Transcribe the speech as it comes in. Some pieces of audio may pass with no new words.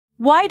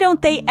Why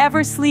don't they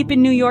ever sleep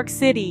in New York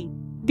City?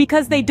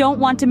 Because they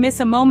don't want to miss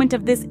a moment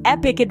of this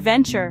epic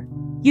adventure.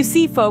 You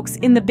see, folks,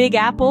 in the Big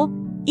Apple,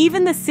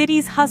 even the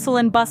city's hustle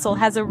and bustle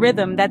has a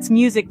rhythm that's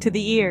music to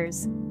the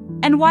ears.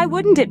 And why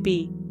wouldn't it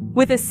be?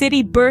 With a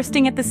city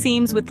bursting at the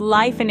seams with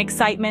life and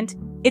excitement,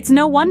 it's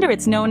no wonder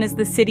it's known as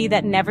the city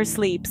that never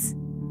sleeps.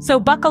 So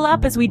buckle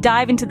up as we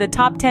dive into the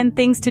top 10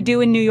 things to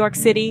do in New York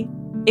City.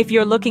 If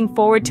you're looking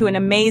forward to an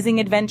amazing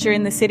adventure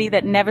in the city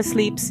that never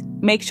sleeps,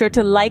 make sure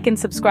to like and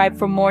subscribe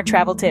for more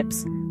travel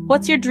tips.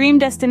 What's your dream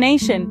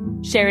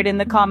destination? Share it in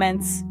the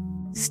comments.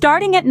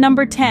 Starting at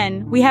number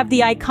 10, we have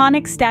the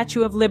iconic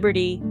Statue of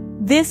Liberty.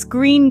 This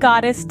green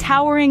goddess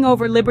towering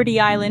over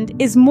Liberty Island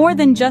is more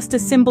than just a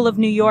symbol of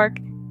New York.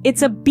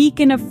 It's a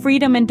beacon of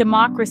freedom and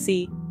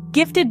democracy.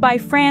 Gifted by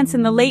France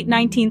in the late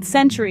 19th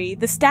century,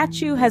 the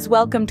statue has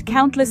welcomed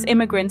countless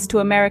immigrants to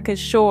America's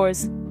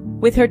shores.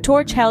 With her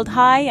torch held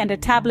high and a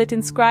tablet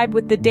inscribed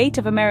with the date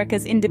of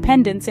America's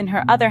independence in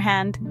her other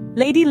hand,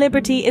 Lady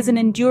Liberty is an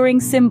enduring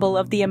symbol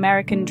of the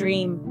American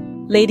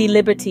dream. Lady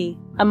Liberty,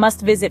 a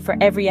must-visit for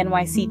every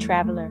NYC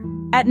traveler.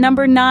 At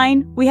number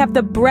 9, we have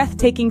the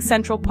breathtaking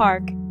Central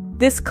Park.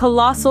 This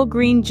colossal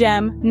green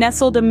gem,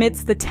 nestled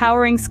amidst the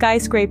towering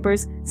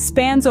skyscrapers,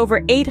 spans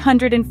over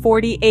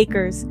 840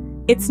 acres.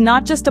 It's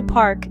not just a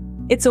park,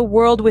 it's a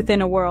world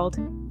within a world.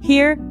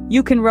 Here,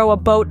 you can row a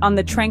boat on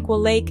the tranquil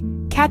lake,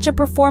 catch a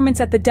performance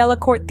at the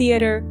Delacorte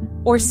Theater,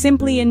 or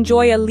simply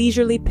enjoy a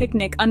leisurely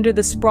picnic under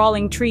the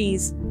sprawling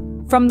trees.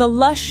 From the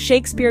lush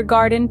Shakespeare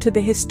Garden to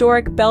the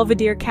historic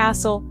Belvedere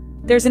Castle,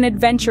 there's an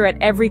adventure at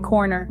every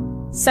corner.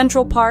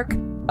 Central Park,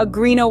 a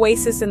green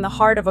oasis in the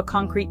heart of a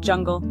concrete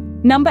jungle.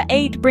 Number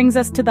 8 brings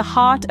us to the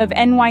heart of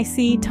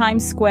NYC,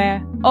 Times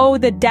Square. Oh,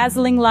 the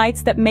dazzling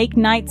lights that make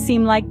night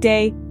seem like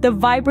day, the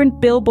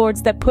vibrant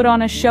billboards that put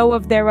on a show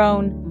of their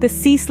own, the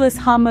ceaseless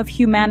hum of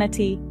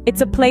humanity.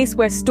 It's a place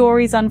where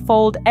stories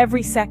unfold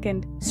every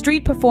second.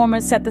 Street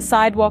performers set the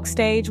sidewalk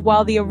stage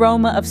while the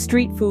aroma of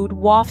street food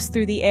wafts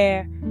through the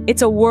air.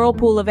 It's a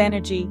whirlpool of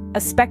energy,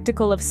 a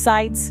spectacle of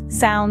sights,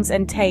 sounds,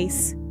 and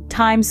tastes.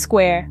 Times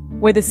Square,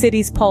 where the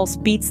city's pulse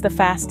beats the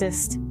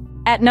fastest.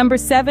 At number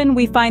 7,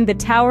 we find the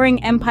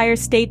towering Empire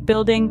State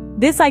Building.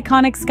 This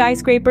iconic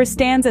skyscraper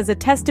stands as a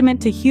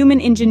testament to human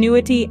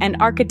ingenuity and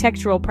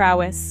architectural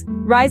prowess.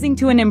 Rising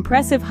to an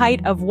impressive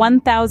height of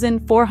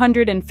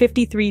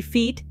 1,453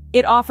 feet,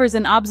 it offers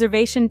an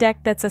observation deck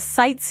that's a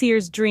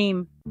sightseer's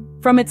dream.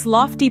 From its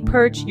lofty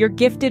perch, you're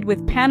gifted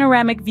with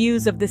panoramic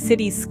views of the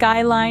city's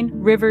skyline,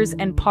 rivers,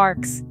 and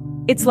parks.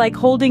 It's like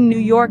holding New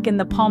York in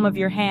the palm of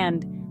your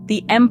hand,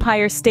 the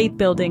Empire State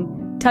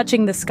Building,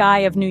 touching the sky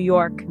of New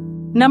York.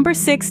 Number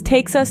 6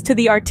 takes us to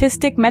the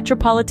artistic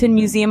Metropolitan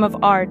Museum of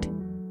Art.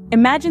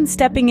 Imagine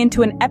stepping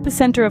into an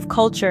epicenter of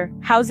culture,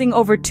 housing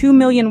over 2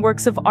 million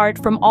works of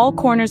art from all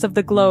corners of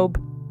the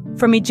globe.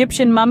 From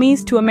Egyptian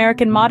mummies to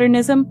American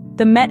modernism,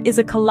 the Met is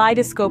a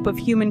kaleidoscope of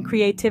human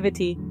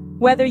creativity.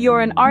 Whether you're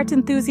an art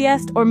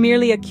enthusiast or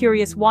merely a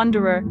curious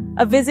wanderer,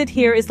 a visit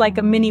here is like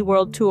a mini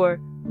world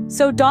tour.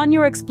 So don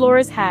your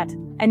explorer's hat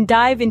and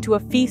dive into a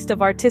feast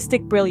of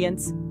artistic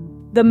brilliance.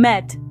 The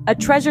Met, a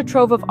treasure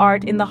trove of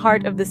art in the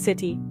heart of the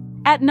city.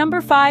 At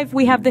number 5,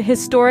 we have the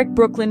historic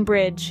Brooklyn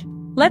Bridge.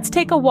 Let's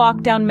take a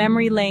walk down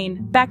memory lane,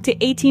 back to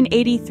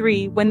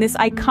 1883 when this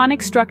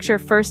iconic structure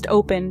first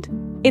opened.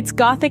 Its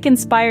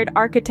Gothic-inspired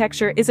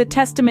architecture is a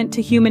testament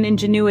to human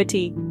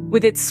ingenuity,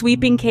 with its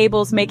sweeping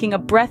cables making a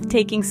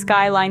breathtaking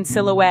skyline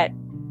silhouette.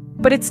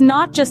 But it's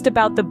not just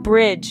about the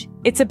bridge,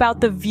 it's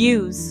about the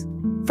views.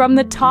 From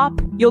the top,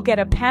 you'll get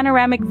a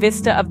panoramic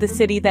vista of the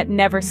city that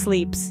never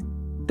sleeps.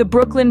 The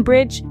Brooklyn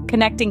Bridge,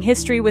 connecting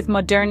history with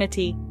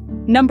modernity.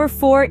 Number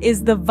 4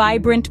 is the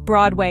vibrant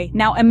Broadway.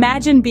 Now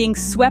imagine being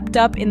swept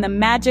up in the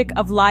magic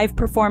of live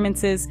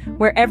performances,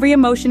 where every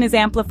emotion is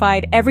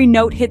amplified, every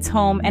note hits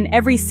home, and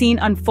every scene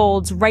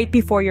unfolds right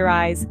before your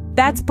eyes.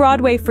 That's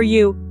Broadway for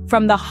you.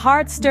 From the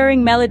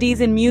heart-stirring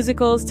melodies in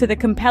musicals to the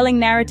compelling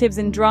narratives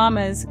in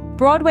dramas,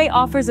 Broadway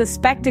offers a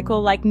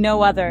spectacle like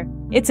no other.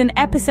 It's an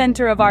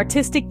epicenter of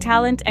artistic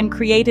talent and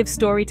creative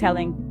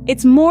storytelling.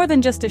 It's more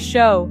than just a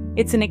show,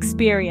 it's an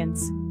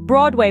experience.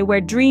 Broadway, where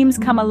dreams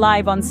come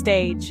alive on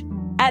stage.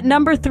 At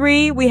number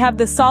 3, we have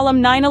the solemn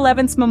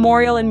 9/11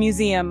 Memorial and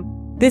Museum.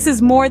 This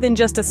is more than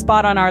just a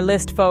spot on our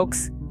list,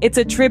 folks. It's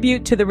a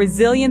tribute to the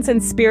resilience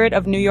and spirit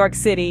of New York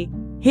City.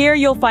 Here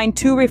you'll find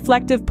 2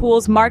 reflective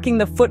pools marking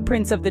the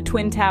footprints of the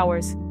Twin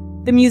Towers.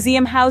 The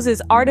museum houses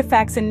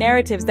artifacts and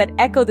narratives that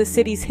echo the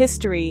city's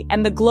history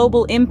and the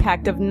global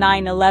impact of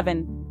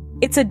 9/11.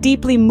 It's a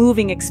deeply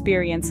moving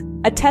experience,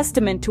 a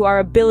testament to our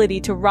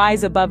ability to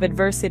rise above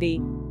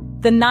adversity.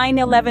 The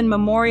 9/11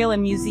 Memorial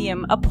and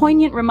Museum, a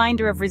poignant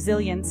reminder of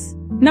resilience.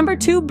 Number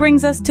 2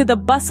 brings us to the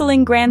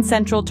bustling Grand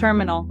Central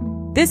Terminal.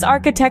 This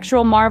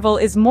architectural marvel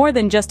is more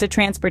than just a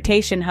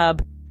transportation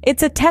hub.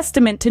 It's a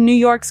testament to New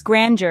York's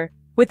grandeur,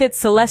 with its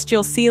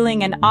celestial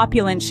ceiling and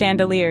opulent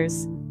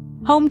chandeliers.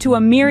 Home to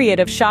a myriad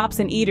of shops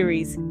and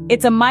eateries,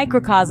 it's a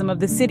microcosm of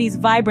the city's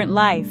vibrant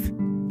life.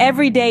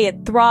 Every day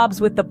it throbs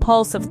with the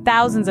pulse of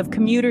thousands of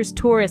commuters,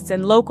 tourists,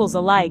 and locals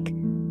alike.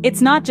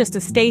 It's not just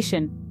a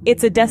station,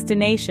 it's a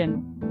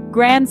destination.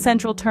 Grand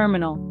Central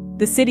Terminal,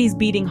 the city's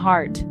beating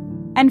heart.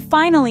 And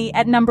finally,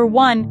 at number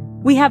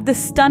 1, we have the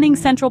stunning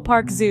Central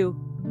Park Zoo.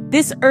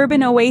 This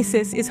urban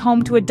oasis is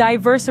home to a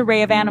diverse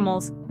array of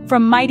animals,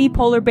 from mighty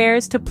polar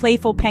bears to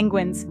playful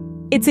penguins.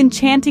 Its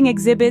enchanting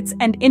exhibits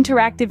and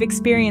interactive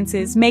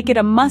experiences make it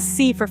a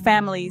must-see for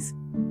families.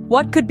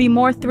 What could be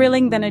more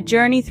thrilling than a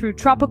journey through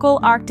tropical,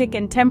 Arctic,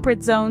 and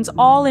temperate zones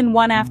all in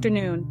one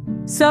afternoon?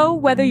 So,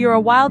 whether you're a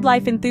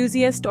wildlife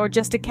enthusiast or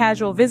just a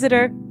casual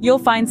visitor, you'll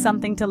find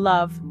something to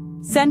love.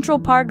 Central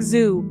Park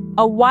Zoo,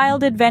 a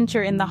wild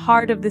adventure in the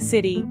heart of the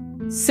city.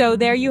 So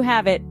there you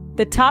have it,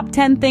 the top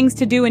 10 things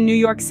to do in New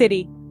York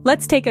City.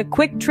 Let's take a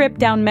quick trip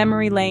down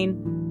memory lane.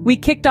 We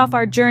kicked off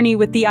our journey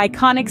with the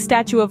iconic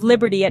Statue of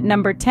Liberty at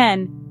number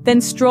 10,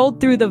 then strolled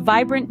through the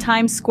vibrant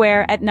Times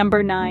Square at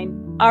number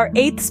 9. Our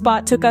 8th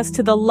spot took us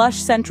to the lush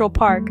Central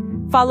Park,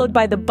 followed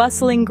by the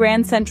bustling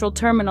Grand Central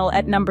Terminal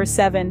at number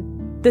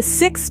 7. The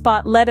 6th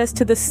spot led us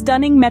to the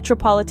stunning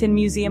Metropolitan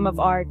Museum of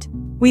Art.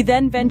 We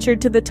then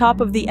ventured to the top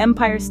of the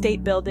Empire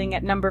State Building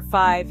at number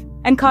 5,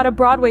 and caught a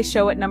Broadway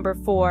show at number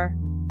 4.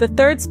 The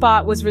 3rd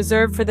spot was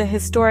reserved for the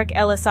historic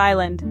Ellis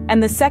Island,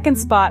 and the 2nd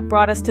spot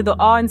brought us to the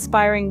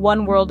awe-inspiring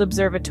One World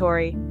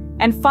Observatory.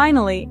 And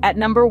finally, at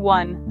number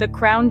 1, the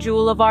crown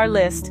jewel of our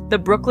list, the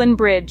Brooklyn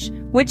Bridge.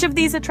 Which of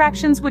these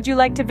attractions would you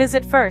like to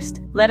visit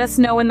first? Let us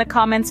know in the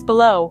comments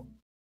below.